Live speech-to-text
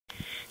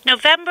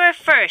November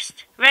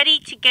 1st, ready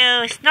to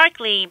go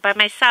snorkeling by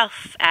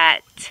myself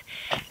at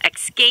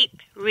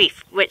Escape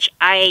Reef, which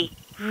I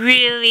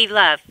really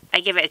love.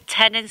 I give it a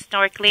 10 in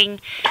snorkeling,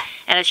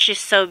 and it's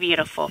just so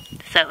beautiful.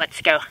 So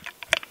let's go.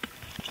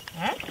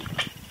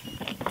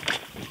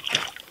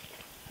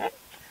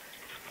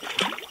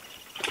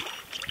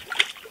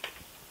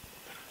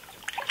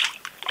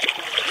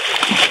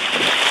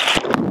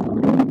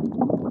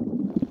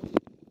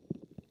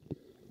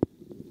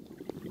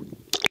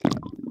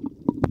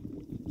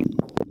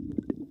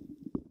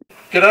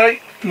 G'day,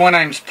 my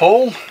name's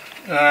Paul.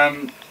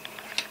 I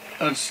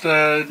just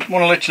want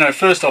to let you know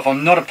first off,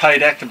 I'm not a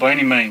paid actor by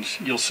any means.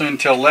 You'll soon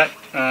tell that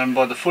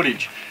by the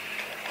footage.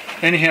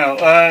 Anyhow,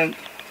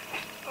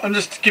 I'm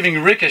just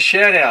giving Rick a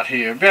shout out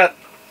here. About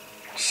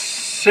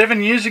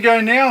 7 years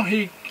ago now,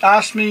 he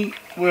asked me,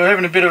 we were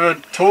having a bit of a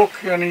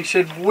talk, and he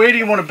said, where do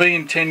you want to be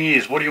in 10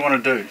 years? What do you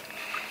want to do?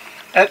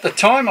 At the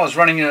time I was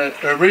running a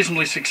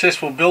reasonably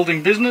successful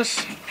building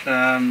business,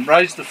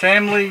 raised the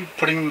family,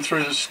 putting them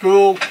through the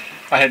school.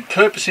 I had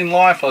purpose in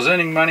life, I was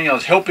earning money, I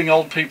was helping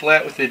old people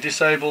out with their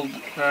disabled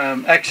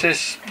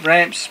access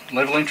ramps,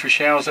 level entry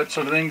showers, that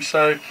sort of thing.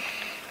 So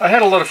I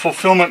had a lot of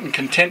fulfillment and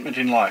contentment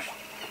in life.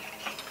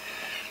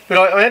 But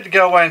I had to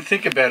go away and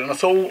think about it, and I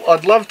thought, well,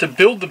 I'd love to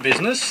build the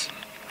business,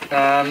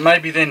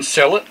 maybe then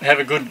sell it, have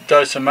a good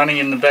dose of money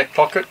in the back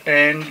pocket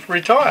and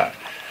retire.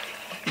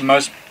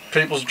 Most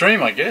people's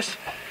dream, I guess.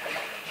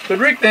 But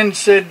Rick then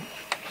said,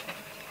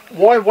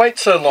 why wait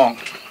so long?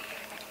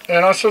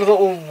 And I sort of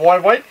thought, well, why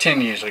wait 10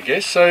 years, I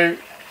guess? So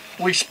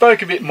we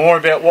spoke a bit more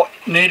about what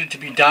needed to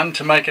be done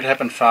to make it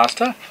happen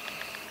faster.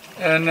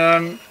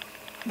 And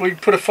we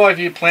put a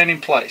 5-year plan in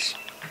place.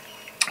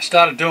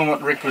 Started doing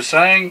what Rick was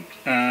saying.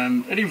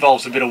 It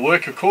involves a bit of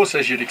work, of course,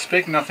 as you'd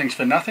expect. Nothing's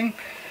for nothing.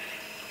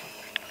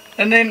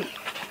 And then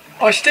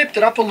I stepped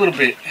it up a little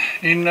bit.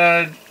 In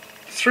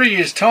 3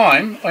 years'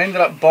 time, I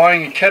ended up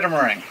buying a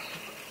catamaran,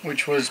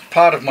 which was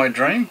part of my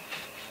dream.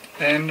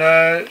 And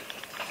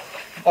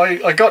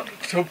I got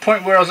to a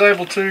point where I was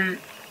able to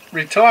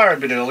retire a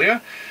bit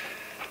earlier,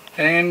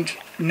 and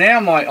now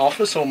my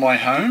office or my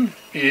home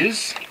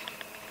is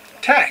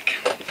TAC,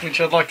 which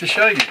I'd like to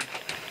show you.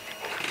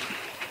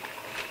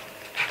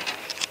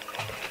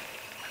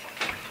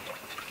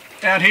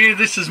 Out here,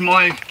 this is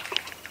my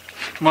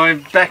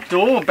back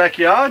door,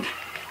 backyard.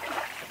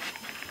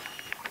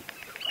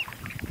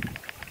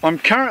 I'm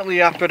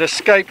currently up at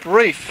Escape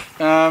Reef,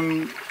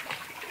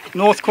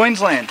 North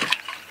Queensland.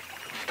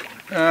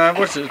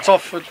 What's it? It's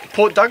off at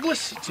Port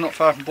Douglas. It's not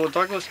far from Port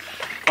Douglas.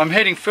 I'm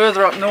heading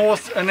further up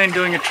north and then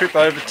doing a trip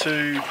over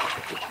to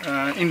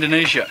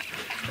Indonesia,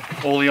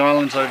 all the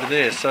islands over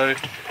there. So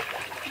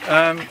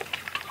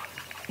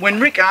when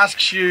Rick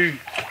asks you,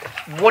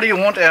 what do you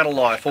want out of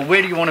life, or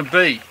where do you want to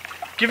be,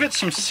 give it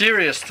some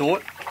serious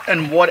thought,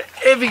 and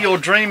whatever your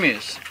dream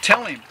is,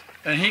 tell him,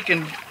 and he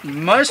can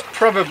most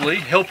probably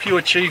help you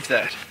achieve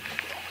that.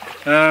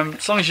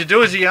 As long as you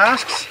do as he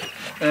asks,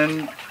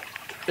 and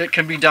it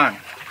can be done.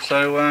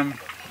 So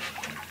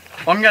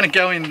I'm going to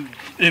go in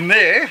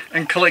there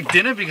and collect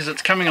dinner because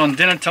it's coming on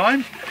dinner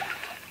time.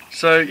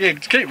 So yeah,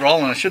 keep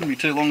rolling. It shouldn't be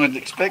too long, I'd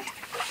expect.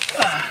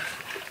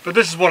 But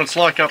this is what it's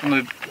like up in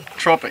the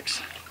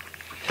tropics.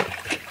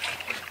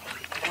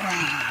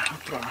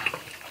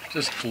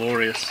 Just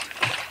glorious.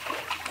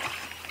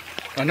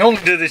 I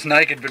normally do this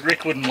naked, but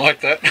Rick wouldn't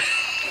like that.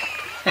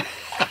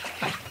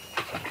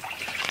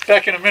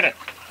 Back in a minute.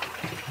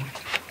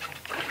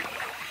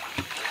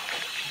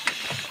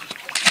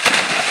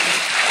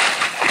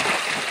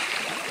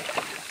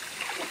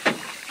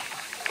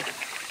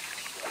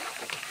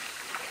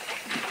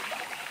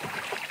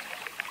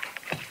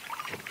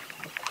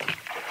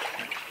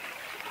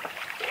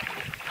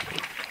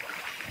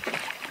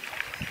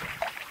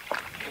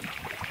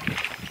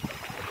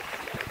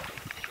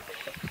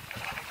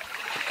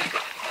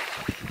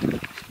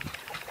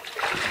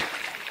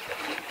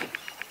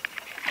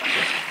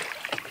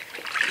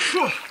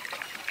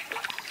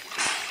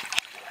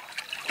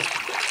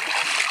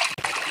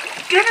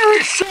 Dinner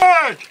is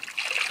served!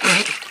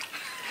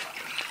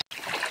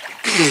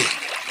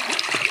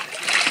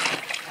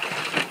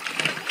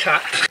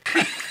 Cut.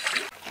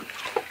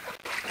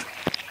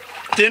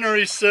 Dinner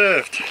is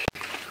served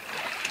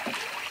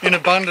in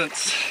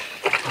abundance.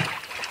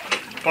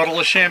 Bottle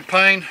of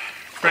champagne,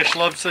 fresh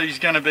lobster. He's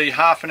going to be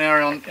half an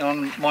hour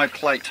on my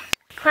plate.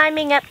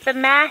 Climbing up the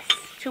mast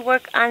to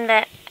work on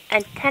the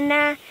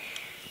antenna.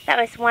 That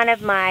was one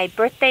of my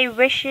birthday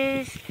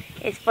wishes,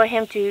 is for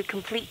him to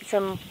complete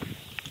some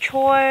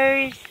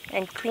chores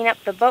and clean up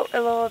the boat a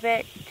little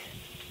bit.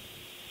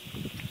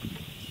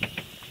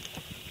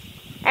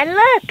 And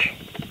look!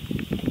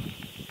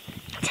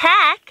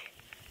 Tack!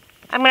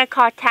 I'm going to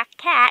call Tack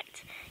Cat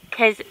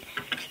because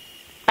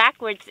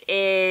backwards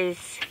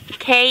is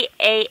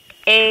K-A-A-T-T.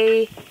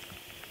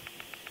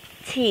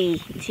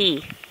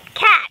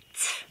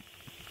 Cat!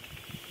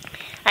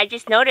 I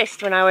just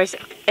noticed when I was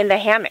in the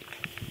hammock.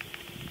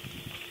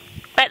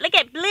 But look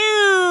at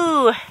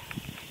blue!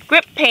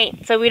 Grip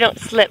paint so we don't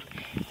slip.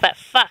 But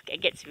fuck,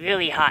 it gets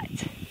really hot.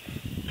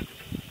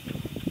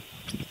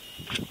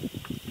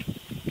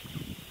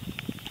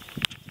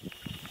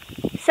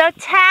 So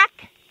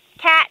Tack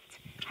Cat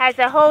has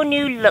a whole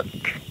new look.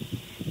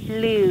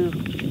 Blue.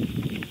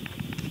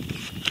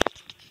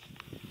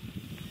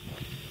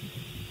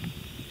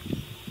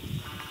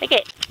 Look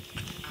at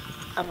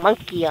a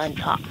monkey on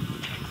top.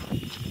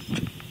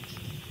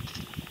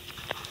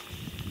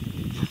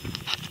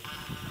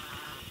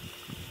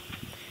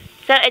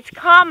 So it's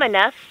calm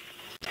enough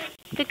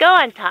to go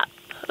on top.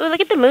 Oh, look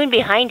at the moon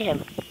behind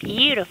him.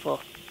 Beautiful.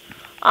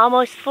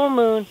 Almost full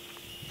moon.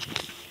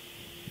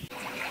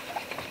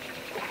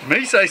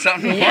 Me say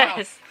something?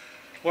 Yes.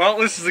 Wow. Well,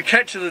 this is the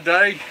catch of the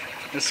day.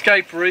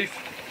 Escape reef.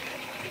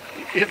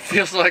 It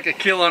feels like 1.5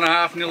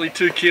 kilos, nearly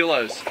 2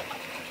 kilos.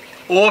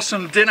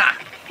 Awesome dinner.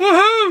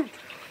 Woohoo!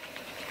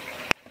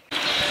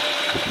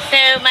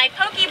 So my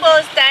poke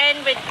bowl's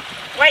done with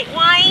white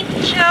wine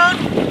chilled.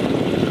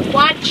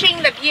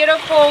 Watching the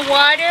beautiful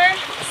water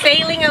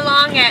sailing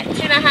along at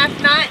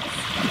 2.5 knots.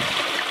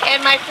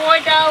 And my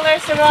 $4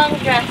 sarong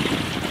dress.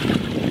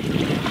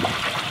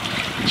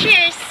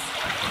 Cheers!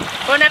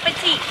 Bon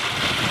appetit!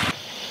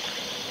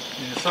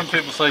 Yeah, some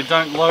people say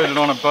don't load it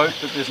on a boat,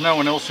 but there's no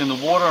one else in the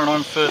water and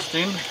I'm first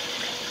in.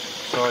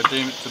 So I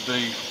deem it to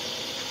be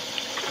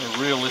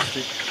a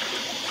realistic.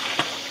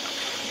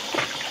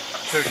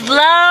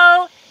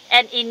 Slow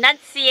and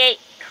enunciate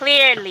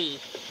clearly.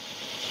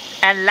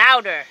 And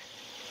louder.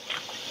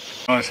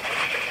 Nice.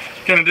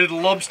 Gonna do the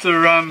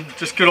lobster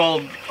just good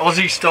old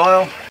Aussie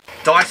style.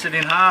 Dice it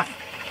in half,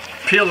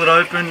 peel it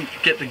open,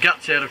 get the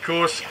guts out of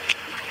course,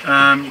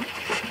 and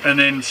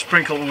then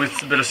sprinkle it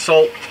with a bit of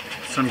salt,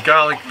 some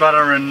garlic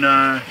butter and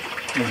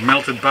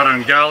melted butter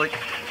and garlic,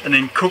 and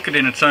then cook it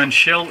in its own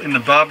shell in the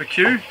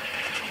barbecue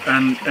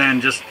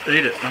and just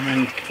eat it. I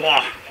mean,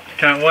 wow,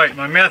 can't wait.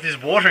 My mouth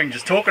is watering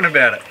just talking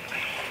about it.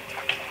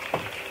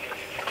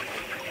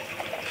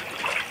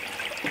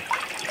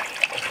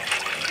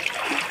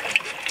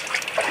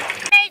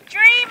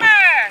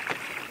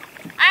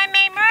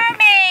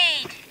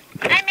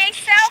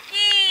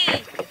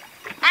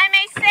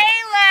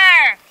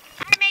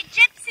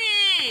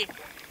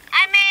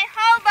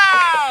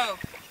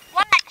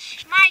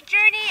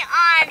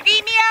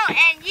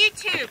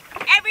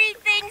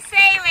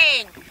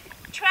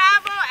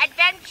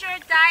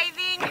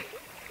 Diving,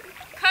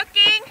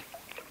 cooking.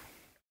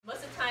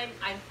 Most of the time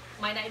I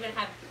might not even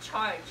have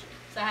charge,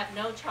 so I have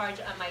no charge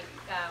on my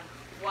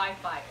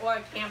Wi-Fi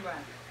or camera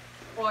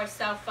or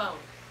cell phone.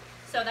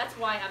 So that's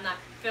why I'm not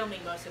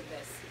filming most of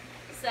this.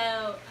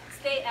 So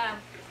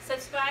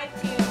subscribe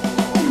to